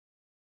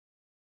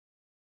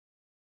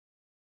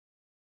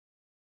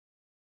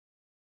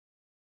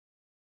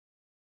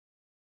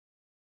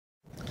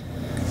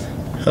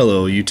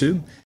Hello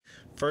YouTube.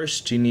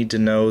 First, you need to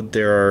know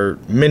there are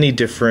many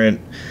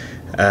different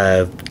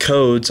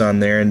codes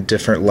on there and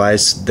different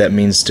lights that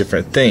means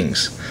different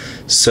things.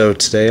 So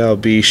today I'll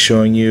be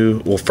showing you,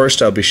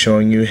 first I'll be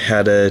showing you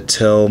how to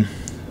tell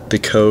the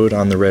code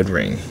on the red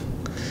ring.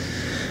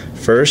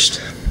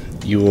 First,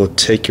 you will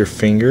take your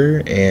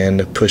finger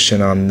and push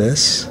in on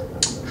this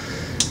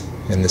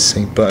and the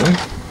sync button.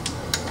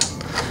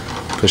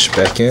 Push it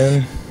back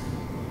in.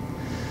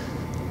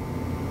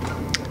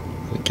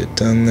 Get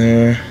done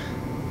there,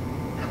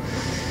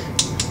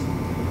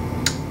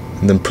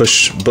 and then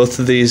push both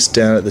of these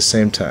down at the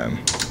same time.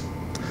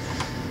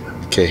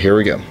 Okay, here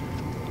we go.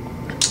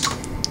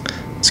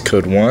 It's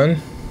code 1,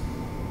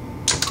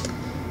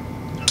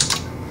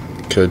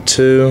 code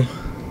 2,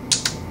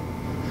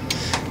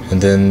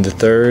 and then the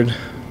third.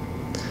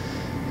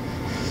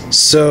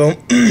 So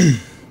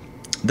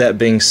that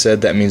being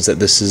said, that means that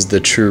this is the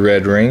true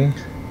red ring,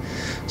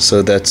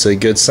 so that's a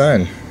good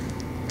sign.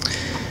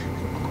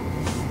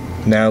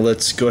 Now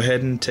let's go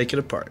ahead and take it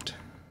apart.